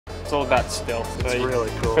It's all about stealth. It's so really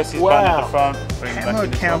cool. Press his button at the front. Ammo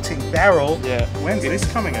counting barrel. Yeah. When's this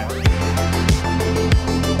coming out?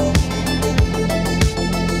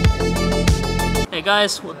 Hey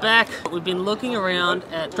guys, we're back. We've been looking around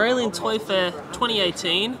at Australian Toy Fair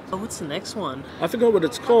 2018. Oh, what's the next one? I forgot what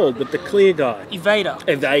it's called, but the clear guy. EVADER.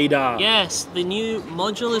 EVADER. Yes, the new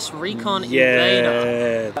Modulus Recon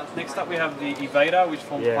Yeah. EVADER. Next up we have the EVADER, which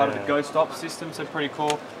forms part of the Ghost Ops system, so pretty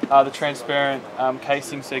cool. The transparent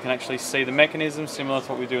casing, so you can actually see the mechanism, similar to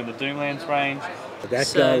what we do in the Doomlands range.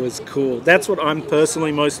 That guy was cool. That's what I'm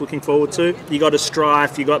personally most looking forward to. You got a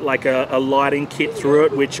strife, you got like a lighting kit through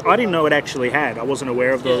it, which I didn't know it actually had. I wasn't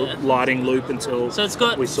aware of the lighting loop until So it's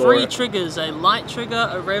got we saw three it. triggers, a light trigger,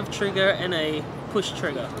 a rev trigger, and a push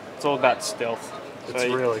trigger. It's all about stealth. It's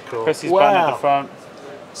really cool. Press his button at the front.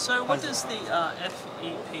 So what does the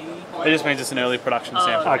FEP... It just means it's an early production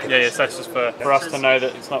sample. okay. Yeah, so that's just for us to know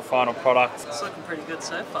that it's not final product. It's looking pretty good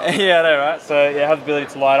so far. Yeah, I know, right? So you have the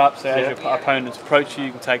ability to light up, so as your opponents approach you,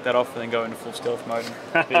 you can take that off and then go into full stealth mode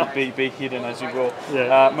and be hidden as you will.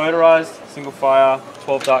 Motorized, single fire,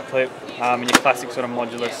 12 dart clip, and your classic sort of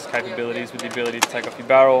Modulus capabilities with the ability to take off your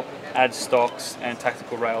barrel, add stocks and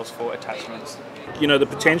tactical rails for attachments. You know, the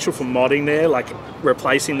potential for modding there, like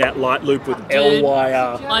replacing that light loop with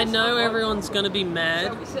L-wire. I know everyone's going to be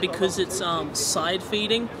mad because it's side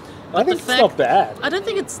feeding. I think it's not bad. I don't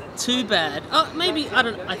think it's too bad. Maybe,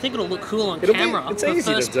 I think it'll look cool on camera it's for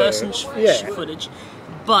easy first to person do. footage.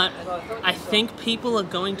 But I think people are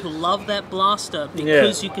going to love that blaster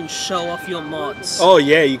because you can show off your mods. Oh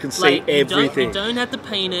yeah, you can see like, everything. You don't have to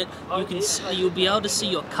paint it. You'll be able to see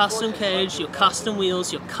your custom cage, your custom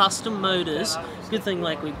wheels, your custom motors. Good thing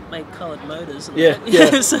like we make coloured motors.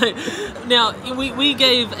 And so now we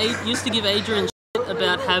used to give Adrian shit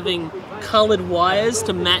about having coloured wires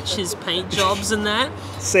to match his paint jobs and that.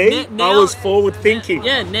 See, I was forward thinking.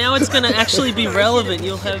 Yeah, now it's going to actually be relevant.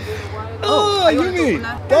 You'll have. Oh,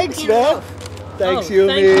 Yumi! Thanks, man. Thanks,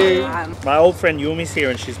 Yumi. My old friend Yumi's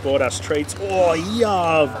here and she's bought us treats. Oh,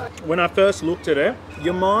 yeah. When I first looked at it,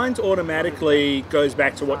 your mind automatically goes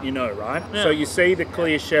back to what you know, right? Yeah. So you see the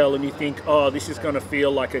clear shell and you think, oh, this is going to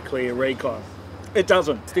feel like a clear Recon. It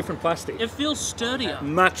doesn't. It's different plastic. It feels sturdier.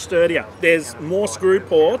 Much sturdier. There's more screw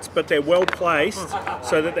ports, but they're well placed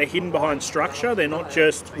so that they're hidden behind structure. They're not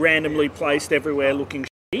just randomly placed everywhere looking.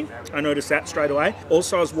 I noticed that straight away.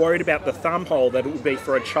 Also, I was worried about the thumb hole that it would be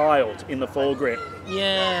for a child in the foregrip.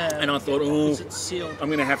 Yeah. And I thought, oh, it's sealed. I'm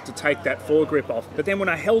going to have to take that foregrip off. But then when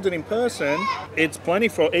I held it in person, it's plenty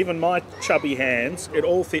for even my chubby hands. It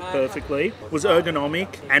all fit perfectly. It was ergonomic.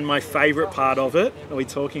 And my favourite part of it, are we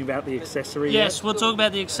talking about the accessory Yes, we'll talk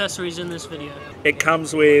about the accessories in this video. It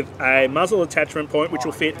comes with a muzzle attachment point, which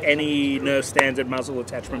will fit any Nerf standard muzzle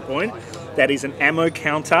attachment point. That is an ammo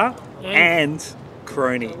counter and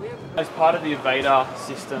Crony. As part of the EVADER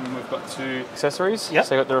system, we've got two accessories. Yep.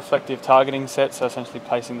 So you've got the reflective targeting set, so essentially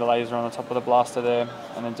placing the laser on the top of the blaster there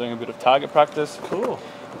and then doing a bit of target practice. Cool.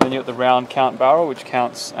 Then you've got the round count barrel, which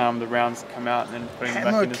counts the rounds that come out and then putting them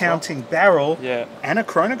back in as counting barrel and a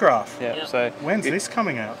chronograph. Yeah. So when's this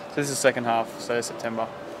coming out? So this is the second half, so September.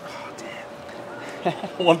 I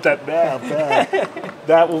want that now.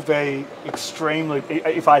 That will be extremely,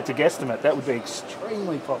 if I had to guesstimate, that would be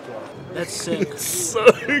extremely popular. That's sick. It's so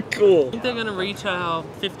cool. I think they're going to retail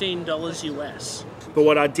 $15 US. But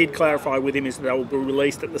what I did clarify with him is that they will be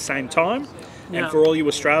released at the same time. And for all you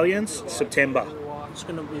Australians, September. It's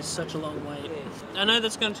going to be such a long wait. I know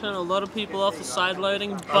that's going to turn a lot of people off the side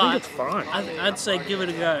loading, but I think it's fine. I'd say give it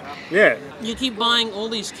a go. Yeah. You keep buying all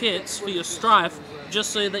these kits for your Strife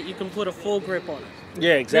just so that you can put a foregrip on it.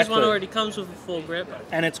 Yeah, exactly. This one already comes with a foregrip.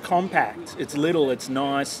 And it's compact. It's little, it's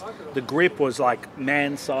nice. The grip was like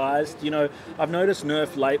man-sized. You know, I've noticed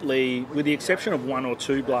Nerf lately, with the exception of one or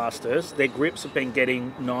two blasters, their grips have been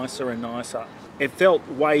getting nicer and nicer. It felt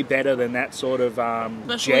way better than that sort of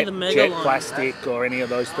jet plastic or any of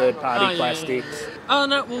those third-party plastics. Oh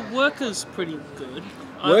no, well Worker's pretty good.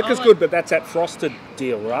 Worker's good, but that's that frosted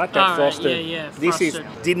deal, right? That frosted. Yeah, This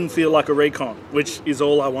didn't feel like a Recon, which is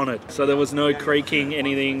all I wanted. So there was no creaking,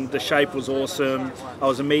 anything. The shape was awesome. I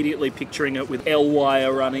was immediately picturing it with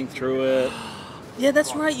L-wire running through it. Yeah,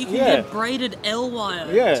 that's right. You can get braided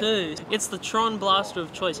L-wire too. It's the Tron blaster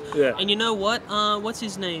of choice. Yeah. And you know what? What's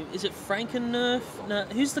his name? Is it Franken-Nerf? No,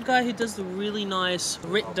 who's the guy who does the really nice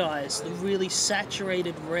RIT dyes, the really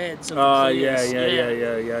saturated reds? Oh, yeah.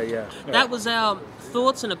 That was our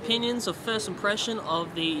thoughts and opinions of first impression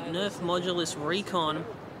of the Nerf Modulus Recon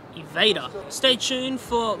EVADER. Stay tuned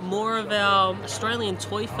for more of our Australian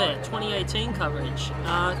Toy Fair 2018 coverage.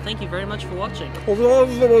 Thank you very much for watching.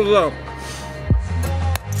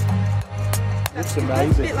 It's It's a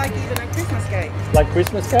amazing. bit like even a Christmas cake. Like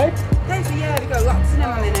Christmas cake? Tasty, yeah, we got lots of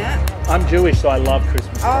cinnamon in it. I'm Jewish, so I love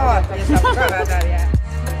Christmas cake. Oh, yes, I forgot about that, yeah.